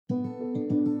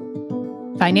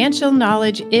Financial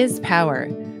knowledge is power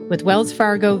with Wells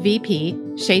Fargo VP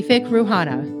Shafik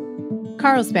Rouhana.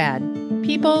 Carlsbad,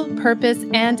 People, Purpose,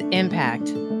 and Impact,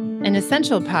 an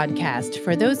essential podcast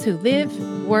for those who live,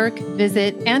 work,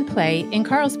 visit, and play in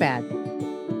Carlsbad.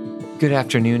 Good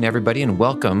afternoon, everybody, and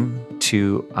welcome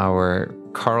to our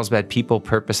Carlsbad People,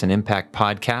 Purpose, and Impact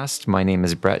podcast. My name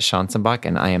is Brett Schanzenbach,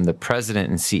 and I am the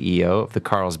president and CEO of the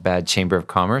Carlsbad Chamber of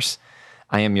Commerce.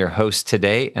 I am your host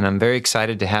today, and I'm very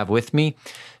excited to have with me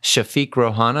Shafik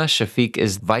Rouhana. Shafik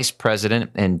is vice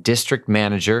president and district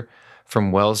manager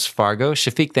from Wells Fargo.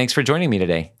 Shafik, thanks for joining me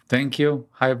today. Thank you.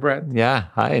 Hi, Brett. Yeah,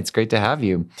 hi. It's great to have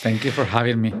you. Thank you for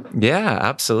having me. Yeah,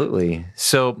 absolutely.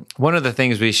 So one of the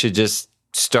things we should just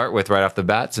start with right off the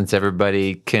bat, since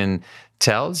everybody can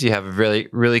tell, is you have a really,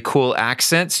 really cool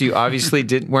accent. So you obviously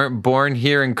weren't born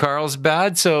here in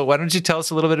Carlsbad. So why don't you tell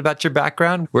us a little bit about your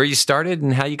background, where you started,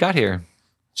 and how you got here?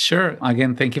 Sure.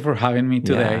 Again, thank you for having me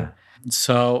today. Yeah.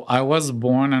 So I was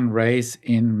born and raised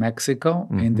in Mexico,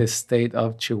 in the state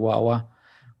of Chihuahua,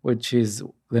 which is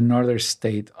the northern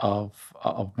state of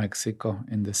Mexico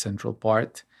in the central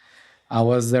part. I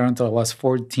was there until I was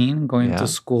 14, going to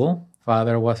school.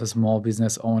 Father was a small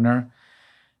business owner.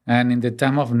 And in the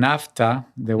time of NAFTA,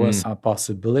 there was a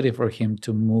possibility for him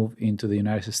to move into the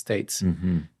United States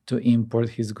to import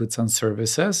his goods and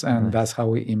services. And that's how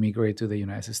we immigrated to the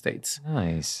United States.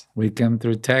 Nice. We came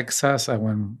through Texas. I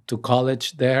went to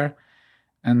college there.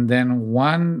 And then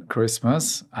one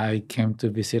Christmas, I came to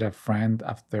visit a friend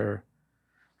after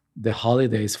the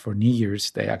holidays for New Year's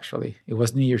Day, actually. It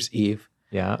was New Year's Eve.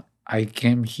 Yeah. I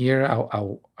came here.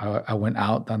 I went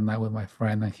out that night with my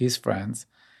friend and his friends.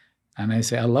 And I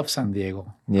said, I love San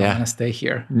Diego. Yeah. I'm going to stay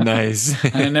here. Nice.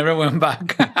 And I never went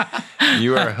back.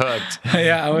 You are hooked.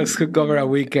 Yeah, I was hooked over a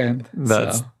weekend.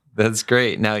 That's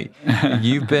great. Now,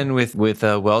 you've been with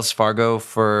Wells Fargo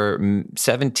for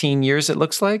 17 years, it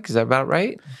looks like. Is that about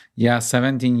right? Yeah,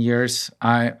 17 years.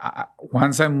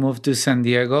 Once I moved to San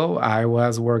Diego, I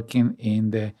was working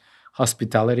in the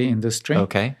hospitality industry.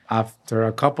 Okay. After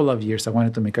a couple of years, I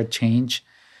wanted to make a change.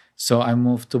 So I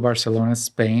moved to Barcelona,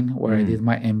 Spain, where I did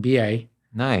my MBA.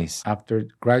 Nice. After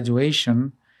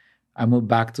graduation, I moved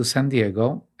back to San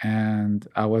Diego, and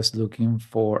I was looking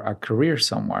for a career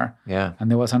somewhere. Yeah.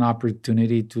 And there was an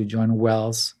opportunity to join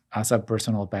Wells as a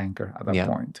personal banker at that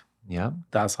point. Yeah.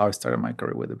 That's how I started my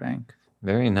career with the bank.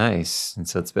 Very nice. And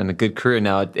so it's been a good career.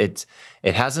 Now, it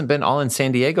hasn't been all in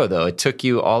San Diego, though. It took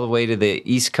you all the way to the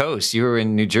East Coast. You were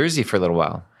in New Jersey for a little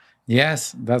while.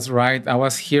 Yes, that's right. I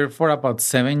was here for about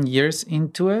 7 years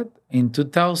into it. In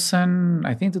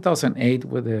 2008,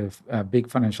 with the big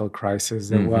financial crisis,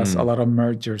 there was a lot of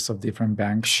mergers of different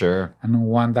banks. Sure. And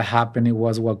one that happened, it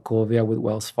was Wachovia with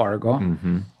Wells Fargo.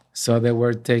 So they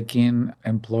were taking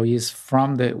employees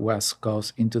from the West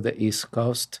Coast into the East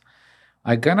Coast.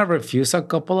 I kind of refused a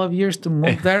couple of years to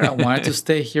move there. I wanted to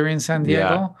stay here in San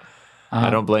Diego. I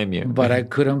don't blame you. But I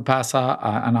couldn't pass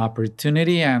an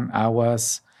opportunity, and I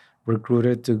was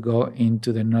recruited to go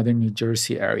into the northern New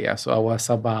Jersey area. So I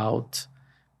was about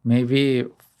maybe a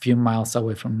few miles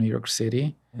away from New York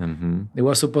City. It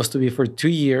was supposed to be for 2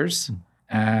 years,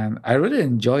 and I really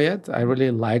enjoy it. I really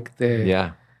like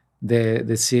the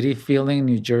city feeling.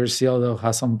 New Jersey, although it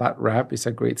has some bad rap, it's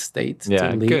a great state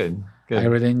to live. Good. I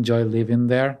really enjoy living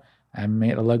there. I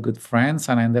made a lot of good friends,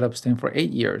 and I ended up staying for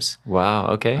 8 years. Wow.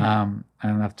 Okay.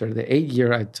 And after the 8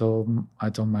 year, I told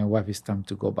my wife it's time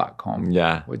to go back home.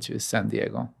 Yeah. Which is San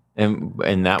Diego. And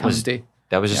that County.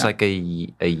 was just like a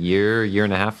year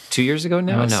and a half, 2 years ago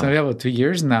now? No, about 2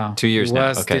 years now. 2 years now.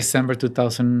 It was December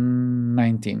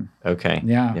 2019. Okay.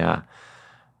 Yeah. Yeah.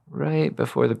 Right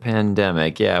before the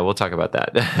pandemic. Yeah, we'll talk about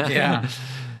that. Yeah.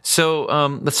 So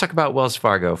let's talk about Wells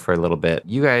Fargo for a little bit.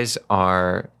 You guys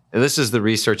this is the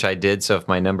research I did, so if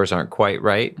my numbers aren't quite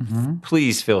right,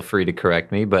 please feel free to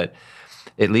correct me. But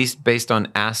at least based on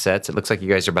assets, it looks like you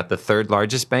guys are about the third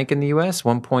largest bank in the U.S.,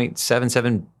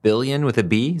 $1.77 billion with a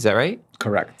B. Is that right?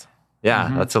 Correct.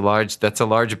 Yeah, that's a large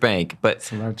bank. But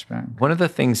it's a large bank. One of the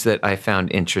things that I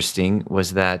found interesting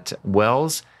was that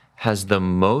Wells has the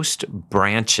most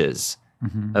branches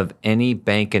of any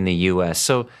bank in the U.S.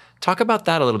 So talk about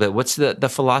that a little bit. What's the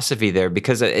philosophy there?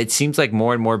 Because it seems like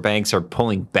more and more banks are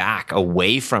pulling back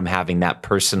away from having that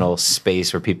personal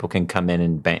space where people can come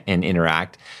in and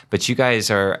interact. But you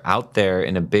guys are out there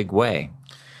in a big way.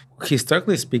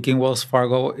 Historically speaking, Wells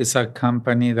Fargo is a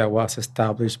company that was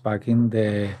established back in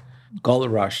the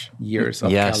gold rush years of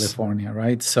California,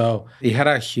 right? So it had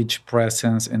a huge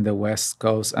presence in the West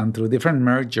Coast, and through different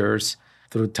mergers,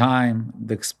 through time,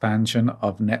 the expansion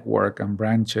of network and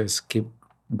branches keep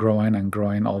growing and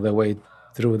growing all the way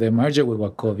through the merger with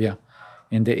Wachovia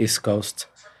in the East Coast.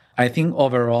 I think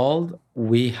overall,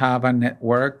 we have a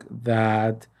network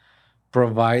that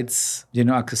provides,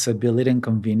 accessibility and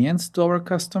convenience to our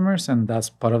customers. And that's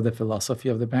part of the philosophy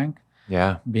of the bank,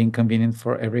 Yeah. being convenient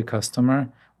for every customer.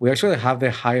 We actually have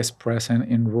the highest presence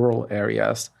in rural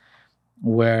areas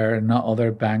where no other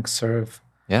banks serve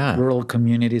Yeah. rural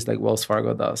communities like Wells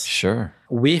Fargo does. Sure.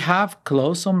 We have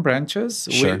closed some branches.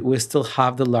 Sure. We still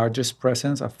have the largest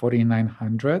presence at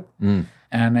 4,900.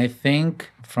 And I think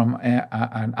from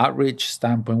an outreach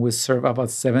standpoint, we serve about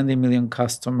 70 million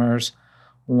customers,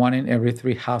 1 in every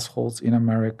 3 households in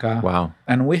America. Wow.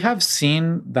 And we have seen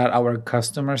that our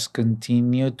customers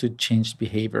continue to change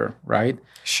behavior, right?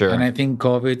 Sure. And I think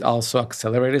COVID also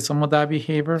accelerated some of that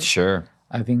behavior. Sure.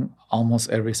 I think almost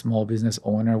every small business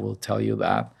owner will tell you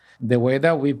that. The way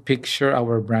that we picture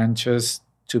our branches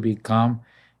to become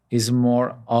is more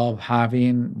of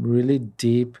having really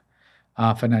deep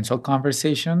financial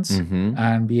conversations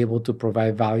and be able to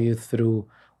provide value through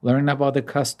learning about the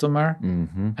customer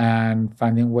and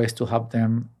finding ways to help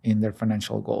them in their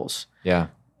financial goals. Yeah.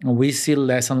 We see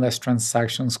less and less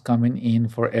transactions coming in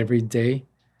for everyday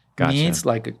needs,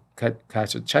 like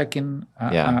cash a check-in,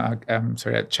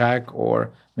 a check,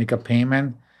 or make a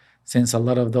payment, since a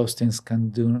lot of those things can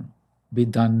be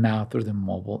done now through the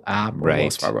mobile app or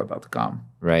wellsfargo.com.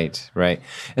 Right.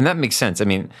 And that makes sense. I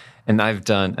mean, and I've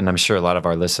done, and I'm sure a lot of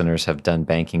our listeners have done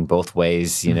banking both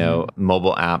ways.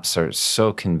 Mobile apps are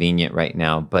so convenient right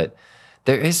now, but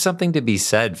there is something to be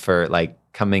said for like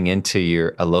coming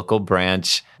into a local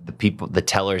branch, the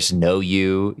tellers know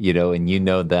you, and you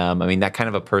know them. I mean, that kind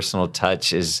of a personal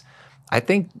touch is, I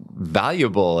think,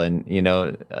 valuable. And,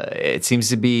 it seems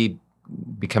to be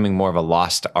becoming more of a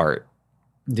lost art.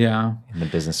 Yeah. In the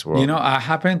business world. I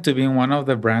happened to be in one of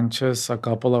the branches a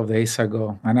couple of days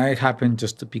ago, and I happened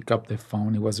just to pick up the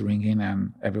phone. It was ringing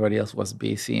and everybody else was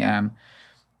busy. And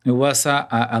it was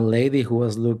a lady who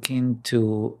was looking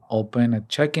to open a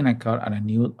checking account at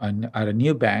a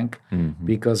new bank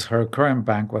because her current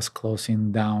bank was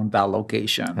closing down that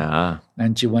location.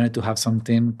 And she wanted to have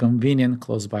something convenient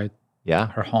close by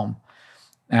her home.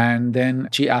 And then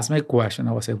she asked me a question.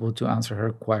 I was able to answer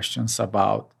her questions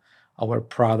about our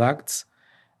products.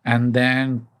 And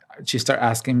then she started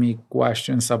asking me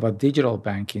questions about digital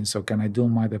banking. So can I do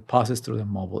my deposits through the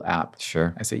mobile app?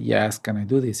 Sure. I said, yes. Can I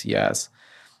do this? Yes.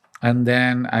 And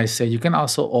then I said, you can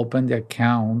also open the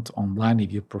account online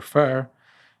if you prefer.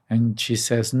 And she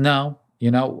says, no.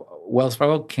 Wells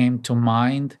Fargo came to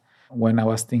mind when I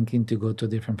was thinking to go to a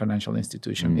different financial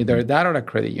institution, either that or a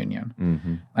credit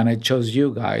union. And I chose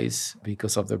you guys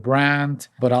because of the brand,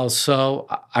 but also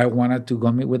I wanted to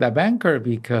go meet with a banker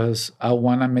because I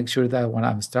want to make sure that when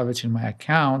I'm establishing my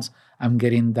accounts, I'm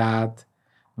getting that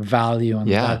value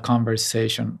and that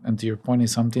conversation. And to your point,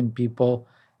 is something people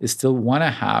still want to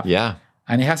have. Yeah.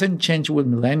 And it hasn't changed with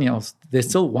millennials. They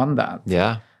still want that.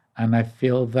 Yeah. And I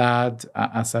feel that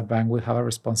as a bank, we have a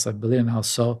responsibility. And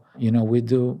also, we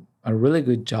do a really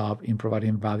good job in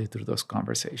providing value through those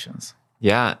conversations.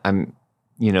 Yeah.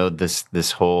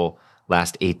 This whole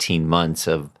last 18 months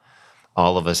of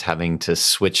all of us having to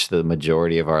switch the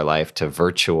majority of our life to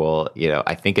virtual,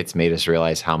 I think it's made us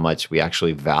realize how much we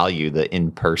actually value the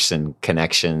in-person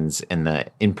connections and the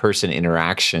in-person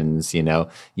interactions.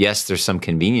 Yes, there's some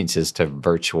conveniences to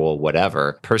virtual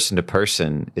whatever. Person to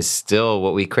person is still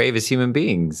what we crave as human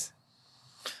beings.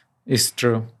 It's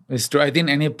true. I think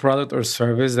any product or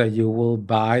service that you will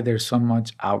buy, there's so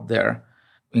much out there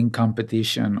in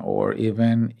competition or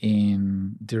even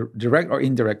in direct or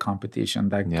indirect competition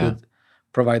that could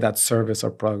provide that service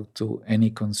or product to any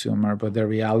consumer. But the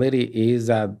reality is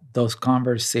that those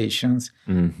conversations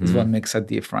is what makes a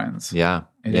difference in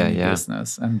any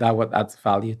business. And that what adds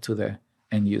value to the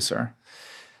end user.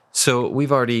 So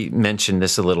we've already mentioned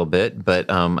this a little bit, but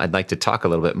I'd like to talk a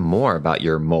little bit more about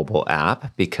your mobile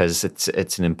app because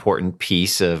it's an important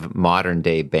piece of modern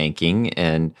day banking.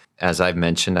 And as I've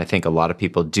mentioned, I think a lot of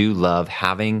people do love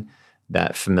having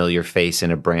that familiar face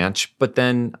in a branch, but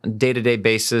then day-to-day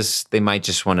basis, they might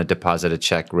just want to deposit a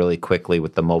check really quickly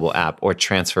with the mobile app or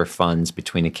transfer funds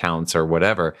between accounts or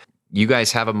whatever. You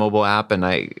guys have a mobile app, and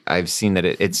I've seen that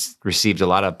it's received a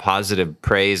lot of positive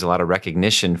praise, a lot of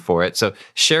recognition for it. So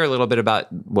share a little bit about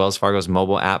Wells Fargo's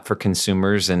mobile app for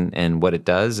consumers and what it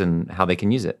does and how they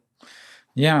can use it.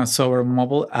 Yeah, so our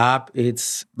mobile app,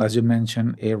 it's, as you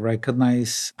mentioned, a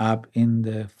recognized app in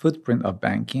the footprint of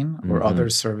banking or other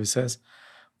services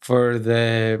for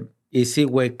the easy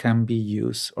way it can be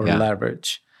used or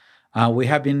leveraged. We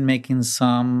have been making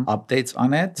some updates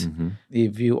on it.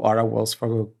 If you are a Wells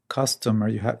Fargo customer,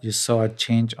 you saw a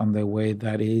change on the way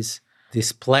that is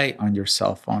displayed on your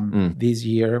cell phone. This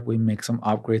year, we make some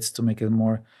upgrades to make it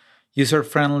more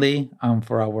user-friendly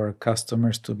for our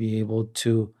customers to be able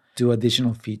to do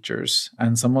additional features.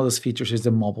 And some of those features is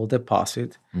the mobile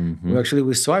deposit.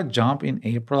 We saw a jump in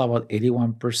April, about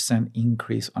 81%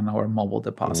 increase on our mobile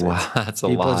deposits. Wow, that's a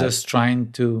People lot. just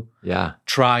trying to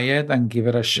try it and give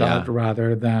it a shot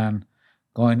rather than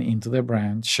going into the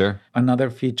branch. Sure. Another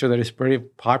feature that is pretty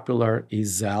popular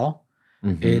is Zelle.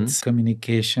 It's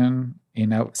communication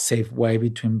in a safe way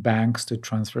between banks to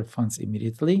transfer funds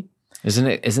immediately. Isn't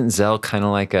Zelle kind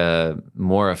of like a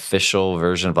more official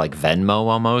version of like Venmo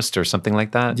almost or something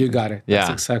like that? You got it. That's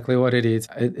exactly what it is.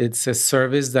 It's a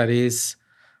service that is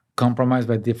compromised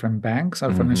by different banks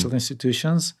or financial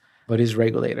institutions, but is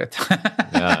regulated.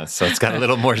 So it's got a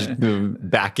little more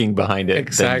backing behind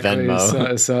it than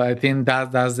Venmo. So I think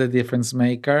that's the difference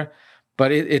maker.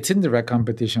 But it's in direct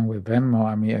competition with Venmo.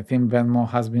 I mean, I think Venmo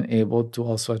has been able to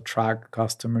also attract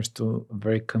customers to a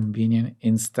very convenient,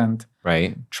 instant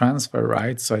transfer,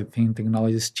 right? So I think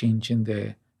technology is changing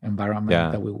the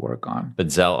environment that we work on. But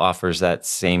Zelle offers that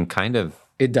same kind of...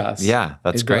 It does. Yeah,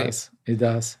 that's great. It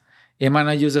does. It might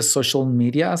not use the social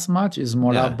media as much. It's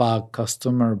more about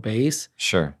customer base.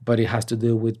 Sure. But it has to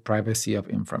do with privacy of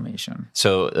information.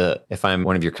 So if I'm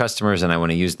one of your customers and I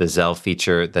want to use the Zelle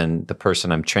feature, then the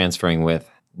person I'm transferring with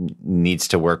needs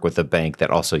to work with a bank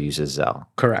that also uses Zelle.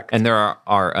 Correct. And there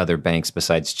are other banks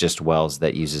besides just Wells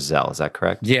that uses Zelle. Is that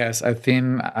correct? Yes. I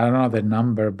think, I don't know the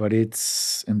number, but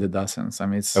it's in the dozens. I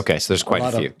mean, it's okay. So there's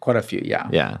quite a few. Quite a few, yeah.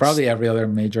 Yeah. Probably every other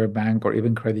major bank or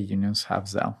even credit unions have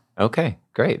Zelle. Okay,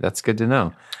 great. That's good to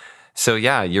know. So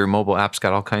yeah, your mobile app's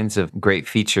got all kinds of great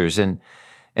features. And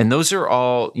those are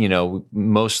all,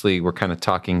 mostly we're kind of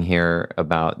talking here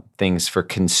about things for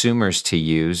consumers to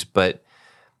use, but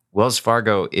Wells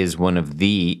Fargo is one of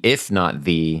the, if not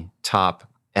the top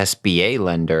SBA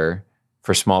lender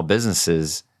for small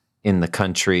businesses in the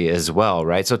country as well,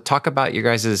 right? So talk about your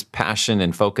guys' passion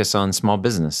and focus on small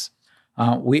business.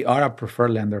 We are a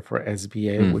preferred lender for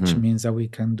SBA, which means that we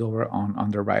can do our own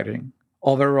underwriting.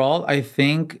 Overall, I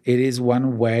think it is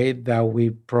one way that we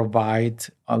provide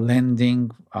a lending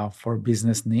for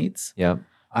business needs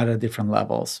at a different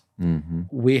levels.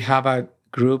 We have a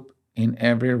group in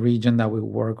every region that we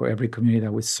work or every community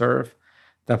that we serve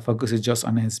that focuses just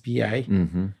on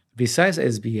SBA. Besides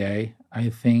SBA, I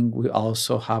think we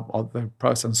also have other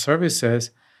products and services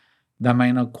that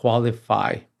might not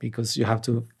qualify because you have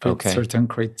to fit certain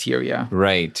criteria.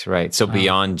 Right. So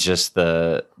beyond just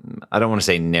the, I don't want to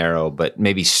say narrow, but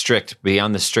maybe strict,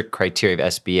 beyond the strict criteria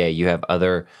of SBA, you have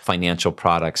other financial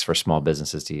products for small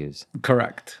businesses to use.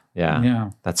 Correct. Yeah.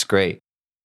 That's great.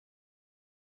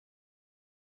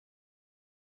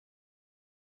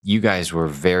 You guys were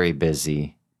very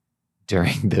busy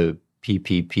during the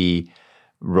PPP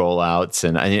rollouts.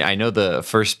 And I know the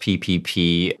first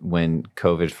PPP when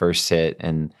COVID first hit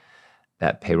and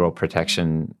that payroll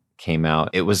protection came out,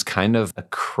 it was kind of a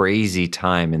crazy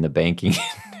time in the banking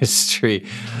industry.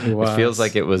 It feels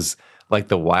like it was like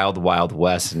the wild, wild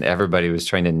west and everybody was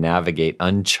trying to navigate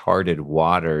uncharted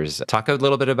waters. Talk a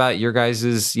little bit about your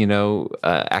guys'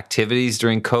 activities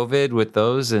during COVID with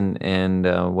those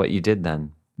and what you did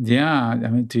then. Yeah, I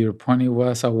mean, to your point, it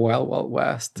was a wild, wild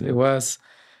west. It was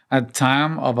a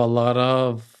time of a lot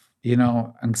of,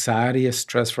 anxiety and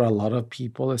stress for a lot of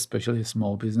people, especially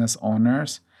small business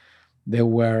owners. They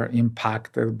were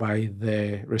impacted by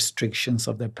the restrictions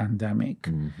of the pandemic.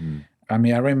 I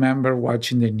mean, I remember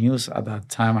watching the news at that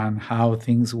time and how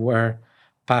things were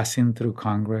passing through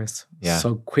Congress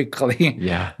so quickly,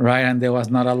 right? And there was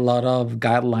not a lot of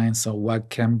guidelines of what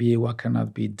can be, what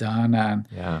cannot be done.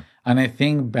 And I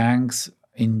think banks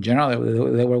in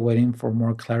general, they were waiting for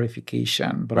more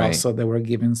clarification, but also they were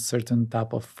given certain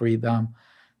type of freedom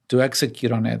to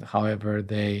execute on it. However,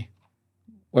 they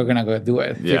were going to go do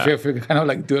it. If you kind of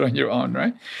like do it on your own,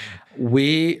 right?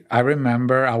 I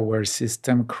remember our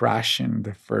system crashing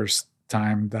the first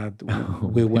time that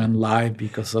we went live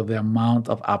because of the amount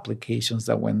of applications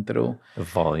that went through. The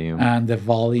volume.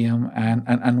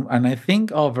 And I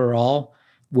think overall,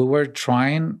 we were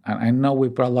trying, and I know we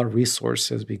brought a lot of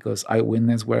resources because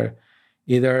Eyewitness were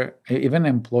even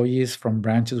employees from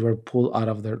branches were pulled out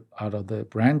of the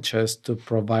branches to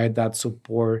provide that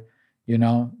support,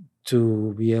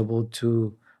 to be able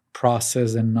to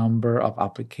process the number of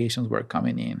applications were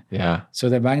coming in. Yeah. So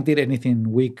the bank did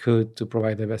anything we could to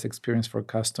provide the best experience for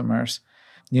customers.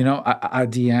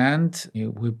 At the end,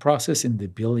 we process in the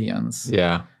billions.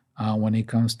 Yeah. When it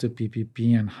comes to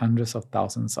PPP and hundreds of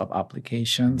thousands of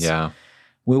applications. Yeah.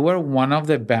 We were one of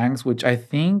the banks, which I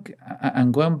think,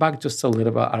 and going back just a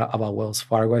little bit about Wells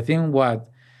Fargo, I think what,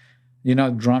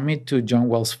 drew me to join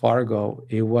Wells Fargo,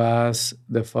 it was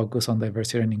the focus on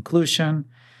diversity and inclusion.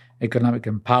 economic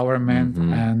empowerment,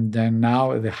 Mhm. and then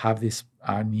now they have this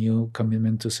new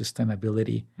commitment to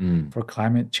sustainability for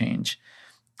climate change.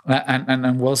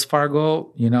 And Wells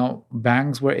Fargo,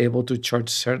 banks were able to charge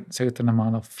certain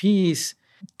amount of fees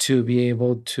to be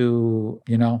able to,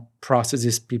 process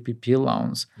these PPP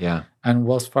loans. Yeah. And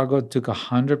Wells Fargo took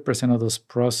 100% of those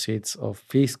proceeds of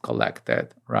fees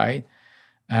collected, right?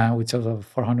 Which was of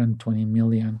 420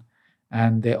 million.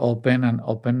 And they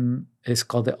it's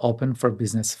called the Open for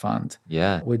Business Fund,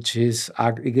 Yeah. which is,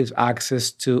 it gives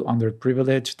access to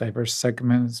underprivileged, diverse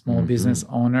segments, small business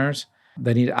owners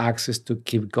that need access to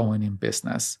keep going in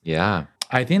business. Yeah.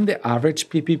 I think the average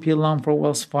PPP loan for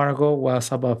Wells Fargo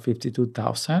was about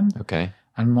 52,000. Okay.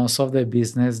 And most of the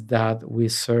business that we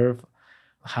serve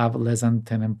have less than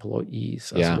 10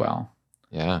 employees Yeah. as well.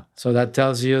 Yeah. So that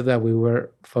tells you that we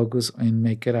were focused on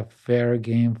making it a fair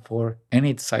game for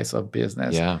any size of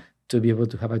business Yeah. to be able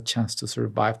to have a chance to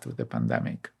survive through the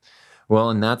pandemic. Well,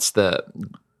 and that's that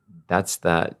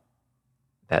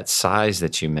size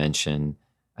that you mentioned.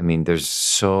 I mean, there's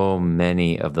so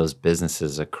many of those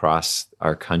businesses across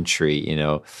our country.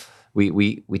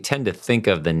 We tend to think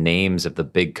of the names of the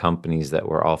big companies that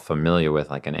we're all familiar with,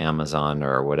 like an Amazon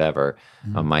or whatever,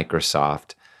 a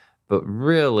Microsoft. But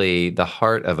really, the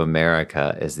heart of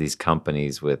America is these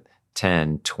companies with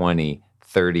 10, 20,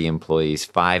 30 employees,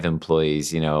 5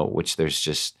 employees, which there's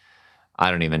just,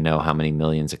 I don't even know how many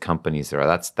millions of companies there are.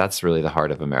 That's really the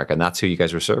heart of America. And that's who you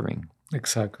guys were serving.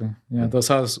 Exactly. Yeah.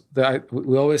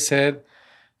 We always said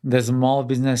the small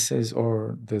businesses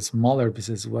or the smaller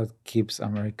business is what keeps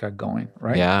America going,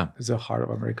 right? Yeah. It's the heart of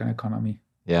American economy.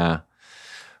 Yeah.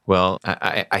 Well,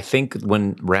 I think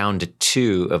when round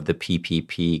 2 of the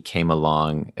PPP came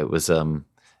along, it was a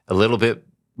little bit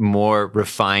more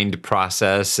refined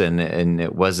process and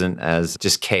it wasn't as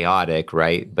just chaotic,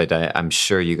 right? But I'm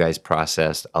sure you guys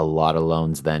processed a lot of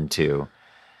loans then too.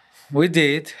 We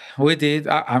did.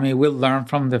 I mean, we learned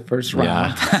from the first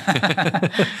round.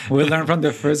 Yeah. We learned from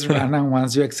the first round. And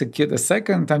once you execute the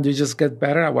second time, you just get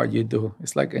better at what you do.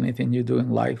 It's like anything you do in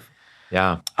life.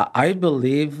 Yeah. I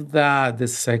believe that the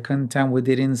second time we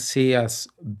didn't see as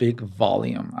big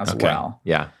volume as well.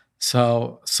 Yeah.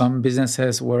 So some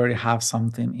businesses already have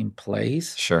something in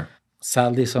place. Sure.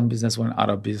 Sadly, some business went out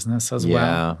of business as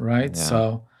well, right? Yeah.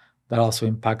 So that also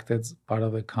impacted part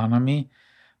of the economy.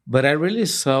 But I really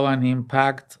saw an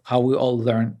impact how we all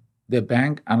learned, the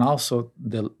bank and also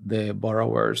the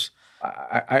borrowers.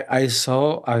 I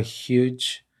saw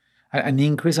an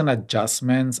increase in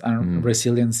adjustments and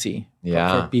resiliency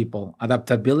for people.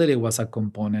 Adaptability was a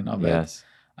component of it.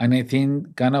 And I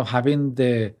think kind of having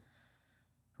the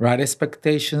right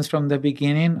expectations from the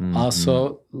beginning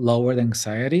also lowered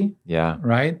anxiety. Yeah.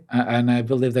 Right? And I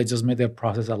believe that just made the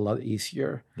process a lot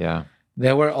easier. Yeah.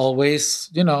 There were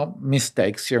always,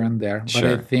 mistakes here and there. But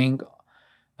I think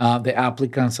the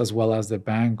applicants as well as the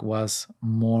bank was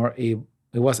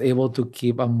able to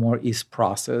keep a more easy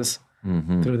process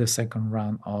through the second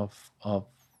round of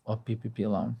PPP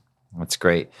loan. That's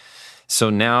great. So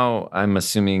now I'm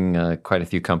assuming quite a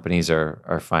few companies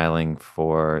are filing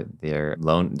for their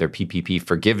PPP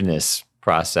forgiveness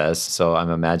process. So I'm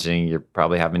imagining you're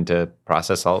probably having to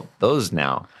process all those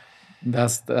now.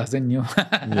 That's the new,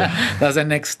 that's the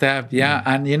next step. Yeah.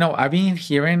 And, I've been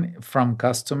hearing from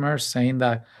customers saying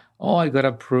that, I got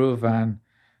approved, and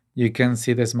you can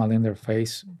see the smile in their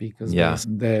face because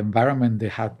the environment they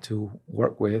had to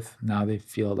work with, now they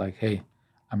feel like, hey,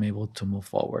 I'm able to move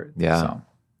forward. Yeah.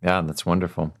 Yeah, that's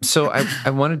wonderful. So I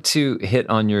wanted to hit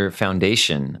on your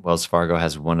foundation. Wells Fargo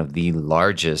has one of the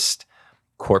largest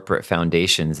corporate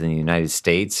foundations in the United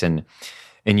States. And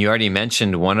you already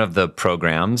mentioned one of the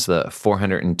programs, the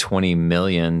 $420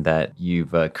 million that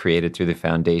you've created through the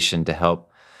foundation to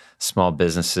help small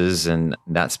businesses and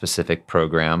that specific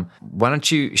program. Why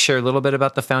don't you share a little bit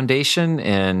about the foundation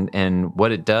and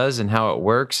what it does and how it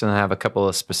works? And I have a couple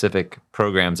of specific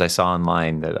programs I saw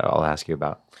online that I'll ask you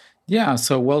about. Yeah,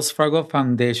 so Wells Fargo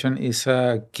Foundation is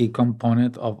a key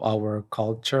component of our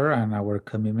culture and our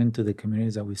commitment to the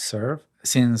communities that we serve.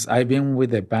 Since I've been with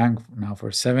the bank now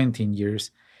for 17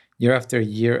 years, year after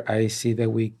year, I see that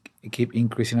we keep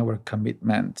increasing our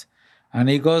commitment. And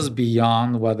it goes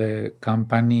beyond what the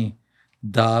company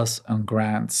does on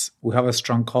grants. We have a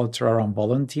strong culture around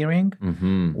volunteering,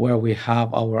 where we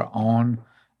have our own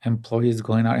employees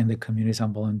going out in the communities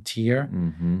and volunteer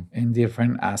in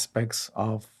different aspects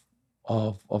of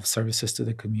services to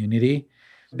the community.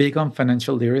 Big on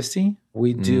financial literacy.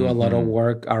 We do a lot of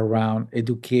work around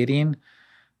educating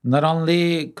not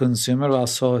only consumer, but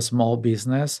also small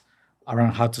business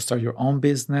around how to start your own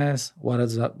business. What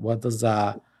does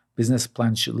a business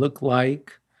plan should look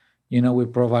like? We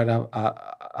provide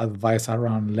advice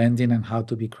around lending and how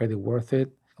to be credit worth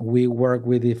it. We work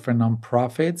with different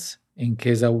nonprofits in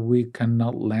case that we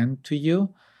cannot lend to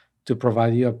you, to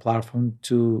provide you a platform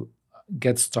to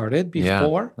get started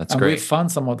before. That's and great. We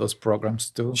fund some of those programs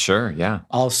too. Sure, yeah.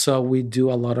 Also, we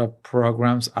do a lot of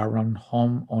programs around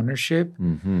home ownership.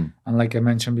 Mm-hmm. And like I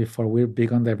mentioned before, we're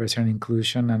big on diversity and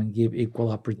inclusion and give equal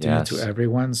opportunity to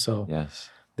everyone. So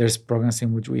there's programs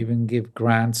in which we even give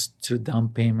grants to down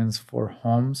payments for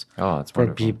homes for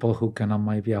wonderful. People who cannot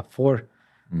maybe afford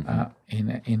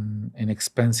in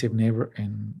expensive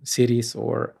in cities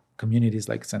or communities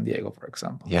like San Diego, for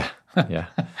example. Yeah.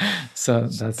 So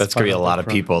that's going to be a lot of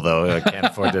people, though, that can't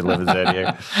afford to live in San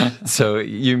Diego. So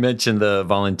you mentioned the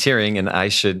volunteering, and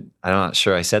I'm not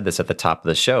sure I said this at the top of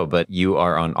the show, but you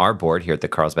are on our board here at the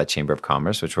Carlsbad Chamber of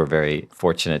Commerce, which we're very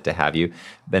fortunate to have you.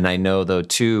 And I know, though,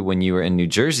 too, when you were in New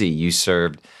Jersey, you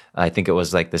served, I think it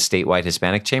was like the statewide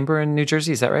Hispanic Chamber in New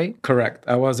Jersey. Is that right? Correct.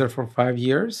 I was there for 5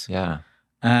 years. Yeah.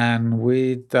 And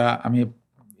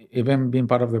even being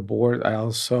part of the board, I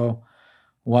also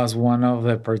was one of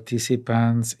the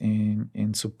participants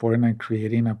in supporting and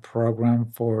creating a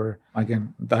program for,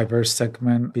 again, diverse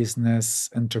segment business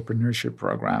entrepreneurship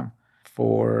program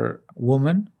for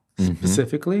women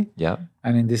specifically. Yeah.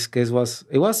 And in this case,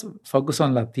 it was focused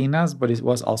on Latinas, but it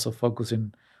was also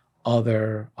focusing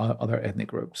other ethnic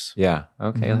groups. Yeah.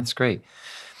 Okay, that's great.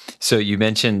 So you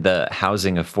mentioned the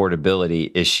housing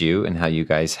affordability issue and how you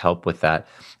guys help with that.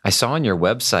 I saw on your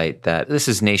website that this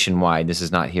is nationwide. This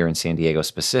is not here in San Diego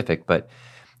specific, but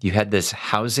you had this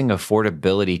housing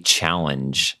affordability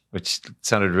challenge, which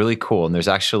sounded really cool. And there's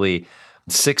actually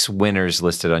 6 winners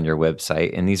listed on your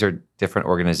website. And these are different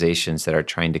organizations that are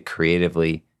trying to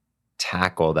creatively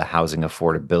tackle the housing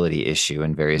affordability issue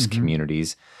in various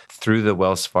communities. Through the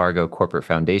Wells Fargo Corporate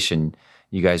Foundation,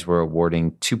 you guys were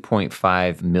awarding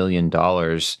 $2.5 million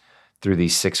through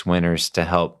these 6 winners to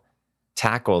help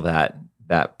tackle that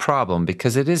problem,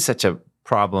 because it is such a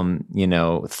problem,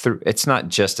 it's not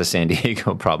just a San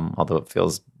Diego problem, although it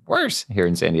feels worse here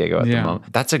in San Diego at the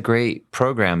moment. That's a great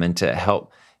program, and to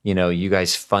help, you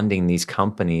guys funding these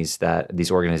companies,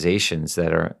 these organizations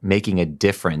that are making a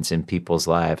difference in people's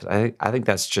lives. I think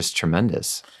that's just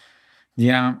tremendous.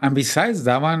 Yeah, and besides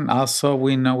that one, also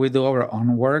we do our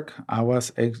own work. I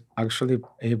was actually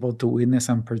able to witness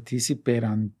and participate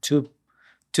on two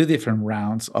different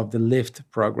rounds of the LIFT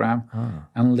program.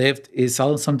 And LIFT is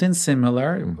also something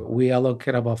similar. We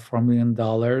allocate about $4 million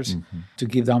to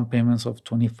give down payments of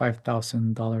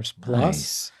 $25,000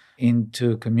 plus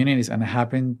into communities. And it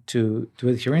happened to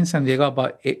it here in San Diego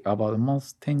about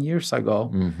almost 10 years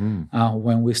ago.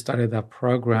 When we started that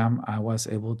program, I was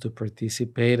able to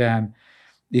participate, and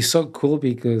it's so cool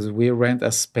because we rent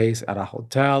a space at a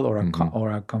hotel or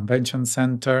a convention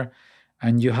center,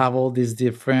 and you have all these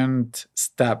different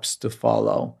steps to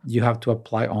follow. You have to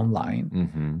apply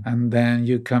online, and then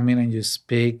you come in and you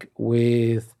speak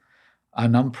with a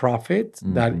nonprofit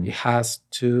that has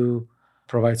to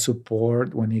provide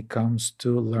support when it comes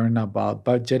to learn about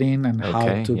budgeting and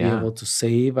how to be able to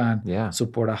save and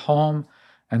support a home.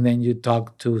 And then you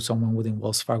talk to someone within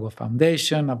Wells Fargo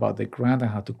Foundation about the grant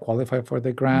and how to qualify for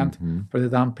the grant, for the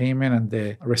down payment, and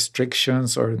the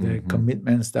restrictions or the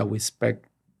commitments that we expect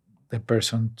the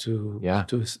person to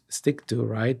stick to,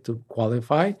 right, to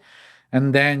qualify.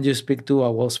 And then you speak to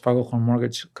a Wells Fargo home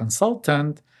mortgage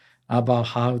consultant about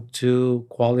how to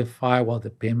qualify, what the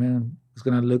payment is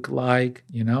going to look like,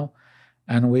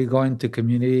 And we go into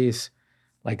communities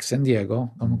like San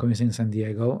Diego, I'm coming in San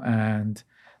Diego, and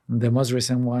the most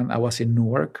recent one, I was in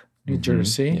Newark, New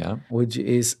Jersey, which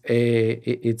is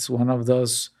it's one of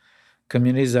those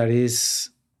communities that is,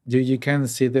 you can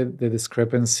see the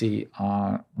discrepancy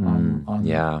on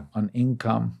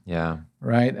income,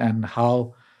 right? And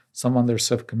how some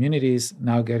underserved communities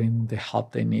now getting the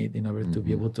help they need in order to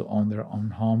be able to own their own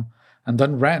home and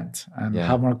don't rent and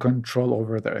have more control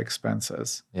over their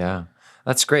expenses. Yeah,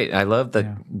 that's great. I love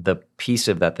the piece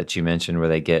of that you mentioned where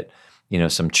they get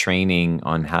some training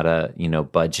on how to,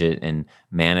 budget and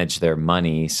manage their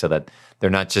money so that they're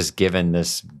not just given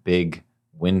this big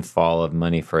windfall of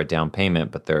money for a down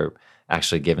payment, but they're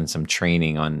actually given some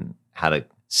training on how to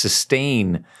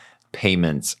sustain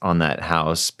payments on that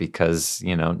house because,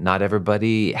 not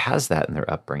everybody has that in their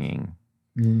upbringing.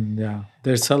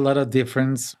 There's a lot of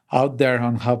difference out there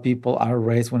on how people are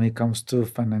raised when it comes to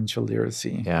financial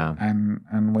literacy.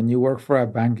 And when you work for a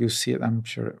bank, you see it, I'm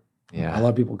sure. A lot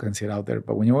of people can see it out there,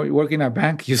 but when you work in a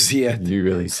bank, you see it. You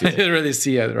really see it. You really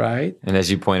see it, right? And as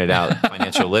you pointed out,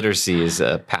 financial literacy is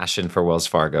a passion for Wells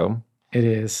Fargo. It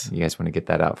is. You guys want to get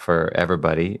that out for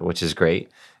everybody, which is great.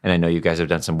 And I know you guys have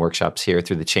done some workshops here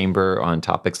through the chamber on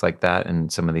topics like that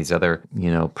and some of these other,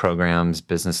 programs,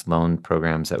 business loan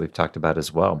programs that we've talked about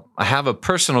as well. I have a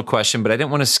personal question, but I didn't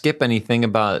want to skip anything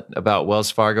about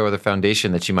Wells Fargo or the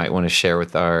foundation that you might want to share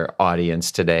with our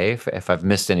audience today. If I've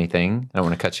missed anything, I don't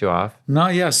want to cut you off. No,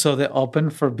 yeah. So the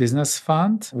Open for Business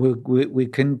Fund, we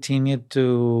continue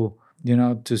to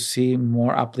see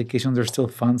more applications. There's still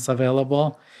funds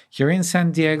available. Here in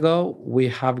San Diego, we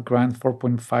have grant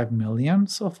 4.5 million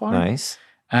so far. Nice.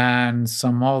 And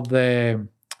some of the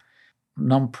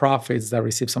nonprofits that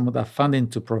receive some of that funding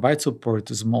to provide support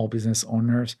to small business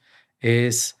owners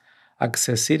is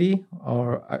Accessity,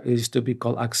 or it used to be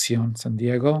called Acción San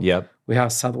Diego. Yep. We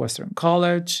have Southwestern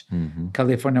College,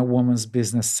 California Women's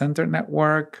Business Center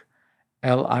Network,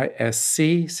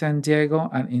 LISC San Diego,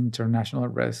 and International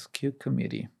Rescue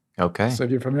Committee. Okay. So if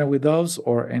you're familiar with those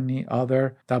or any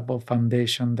other type of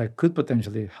foundation that could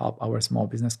potentially help our small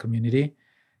business community,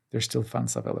 there's still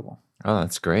funds available. Oh,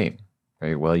 that's great.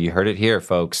 Very well. You heard it here,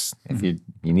 folks. If you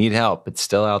need help, it's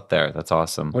still out there. That's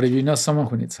awesome. Or if you know someone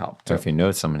who needs help. Or if you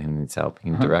know someone who needs help,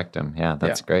 you can direct them. Yeah,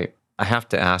 that's great. I have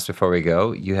to ask before we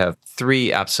go, you have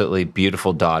 3 absolutely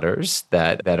beautiful daughters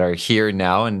that are here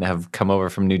now and have come over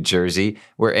from New Jersey.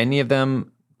 Were any of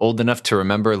them old enough to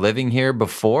remember living here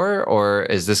before, or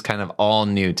is this kind of all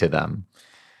new to them?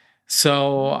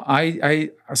 So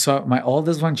so my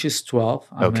oldest one, she's 12,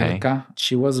 America.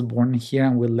 She was born here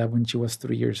and we left when she was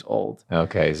 3 years old.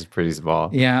 Okay, it's pretty small.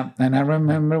 Yeah, and I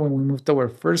remember when we moved to our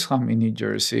first home in New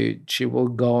Jersey, she will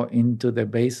go into the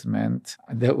basement.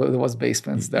 There was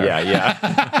basements there.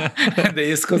 Yeah.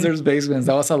 The East Coast, there's basements.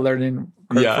 That was a learning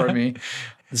curve for me.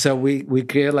 So we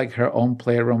created like her own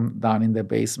playroom down in the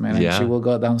basement, and she will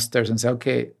go downstairs and say,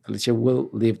 okay, she will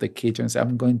leave the kitchen and say,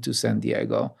 I'm going to San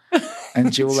Diego.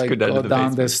 And she will like go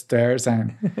down the stairs,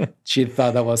 and she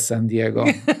thought that was San Diego.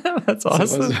 That's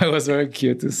awesome. So it was very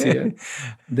cute to see it.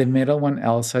 The middle one,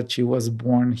 Elsa, she was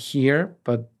born here,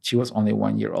 but she was only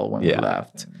 1 year old when we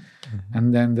left.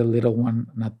 And then the little one,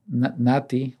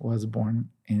 Nati, was born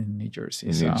in New Jersey.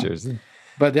 New Jersey.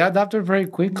 But they adapted very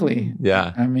quickly.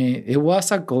 Yeah. I mean, it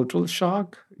was a cultural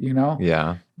shock,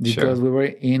 Yeah. Because we were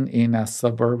in a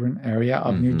suburban area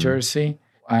of New Jersey.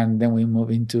 And then we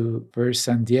moved into first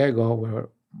San Diego, where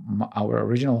our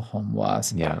original home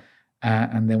was. Yeah.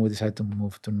 And then we decided to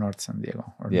move to North San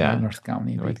Diego, or North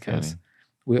County, because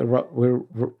we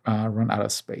run out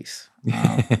of space.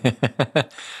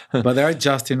 But they're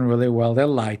adjusting really well. They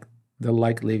like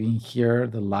living here,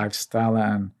 the lifestyle,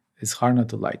 and it's hard not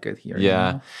to like it here.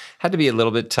 Yeah. Had to be a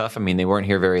little bit tough. I mean, they weren't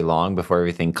here very long before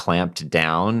everything clamped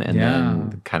down, and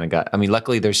then kind of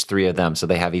luckily there's 3 of them, so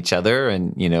they have each other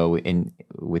and,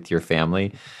 with your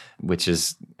family, which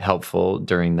is helpful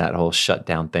during that whole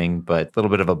shutdown thing, but a little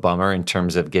bit of a bummer in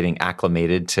terms of getting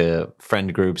acclimated to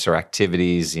friend groups or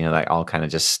activities, that all kind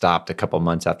of just stopped a couple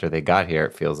months after they got here,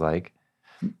 it feels like.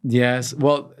 Yes.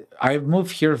 Well, I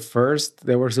moved here first.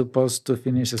 They were supposed to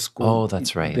finish school. Oh,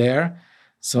 that's right. There.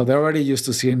 So they're already used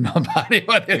to seeing nobody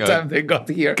by the time they got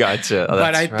here. Gotcha. Oh,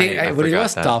 but I think it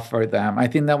was tough for them. I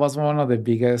think that was one of the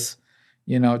biggest,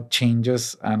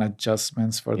 changes and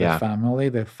adjustments for the family.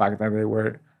 The fact that they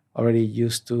were already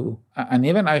used to, and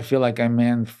even I feel like I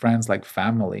made friends like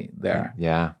family there.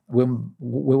 Yeah. We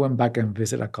went back and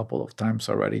visited a couple of times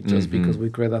already, just because we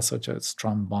created such a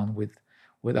strong bond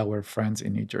with our friends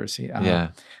in New Jersey.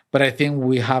 But I think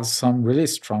we have some really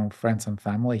strong friends and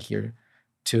family here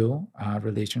too,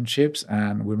 relationships,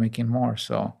 and we're making more.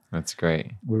 So that's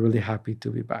great. We're really happy to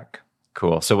be back.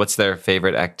 Cool. So what's their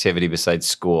favorite activity besides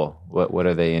school? What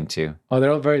are they into? Oh,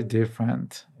 they're all very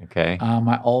different. Okay.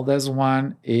 My oldest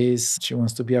one she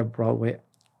wants to be a Broadway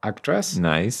actress.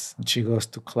 Nice. She goes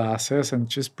to classes and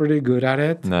she's pretty good at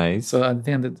it. Nice. So I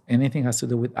think that anything has to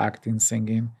do with acting,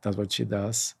 singing, that's what she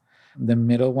does. The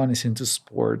middle one is into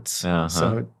sports.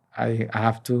 So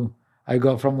I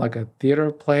go from like a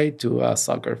theater play to a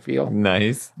soccer field.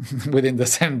 Nice. Within the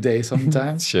same day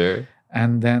sometimes. Sure.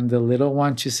 And then the little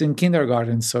one, she's in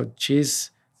kindergarten, so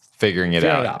she's figuring it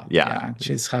out. Yeah.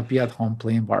 She's happy at home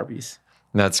playing Barbies.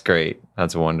 That's great.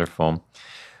 That's wonderful.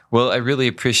 Well, I really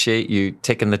appreciate you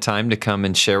taking the time to come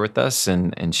and share with us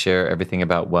and share everything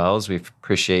about Wells. We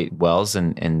appreciate Wells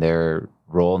and their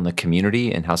role in the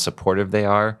community and how supportive they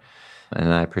are.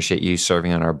 And I appreciate you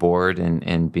serving on our board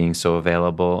and being so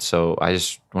available. So I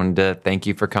just wanted to thank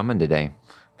you for coming today.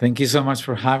 Thank you so much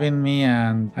for having me.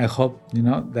 And I hope,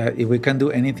 that if we can do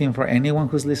anything for anyone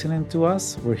who's listening to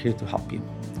us, we're here to help you.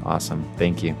 Awesome.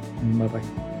 Thank you. Bye-bye.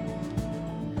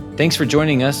 Thanks for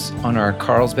joining us on our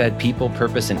Carlsbad People,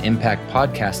 Purpose, and Impact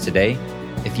podcast today.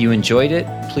 If you enjoyed it,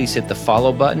 please hit the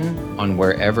follow button on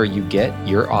wherever you get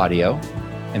your audio,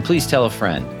 and please tell a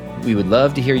friend. We would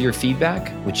love to hear your feedback,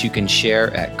 which you can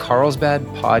share at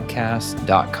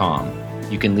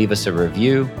carlsbadpodcast.com. You can leave us a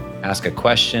review, ask a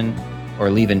question, or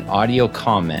leave an audio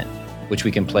comment, which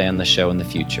we can play on the show in the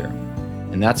future.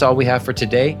 And that's all we have for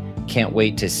today. Can't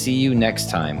wait to see you next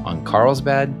time on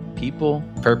Carlsbad People,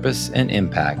 Purpose, and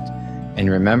Impact. And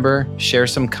remember, share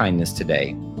some kindness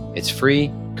today. It's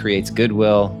free, creates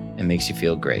goodwill, and makes you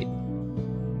feel great.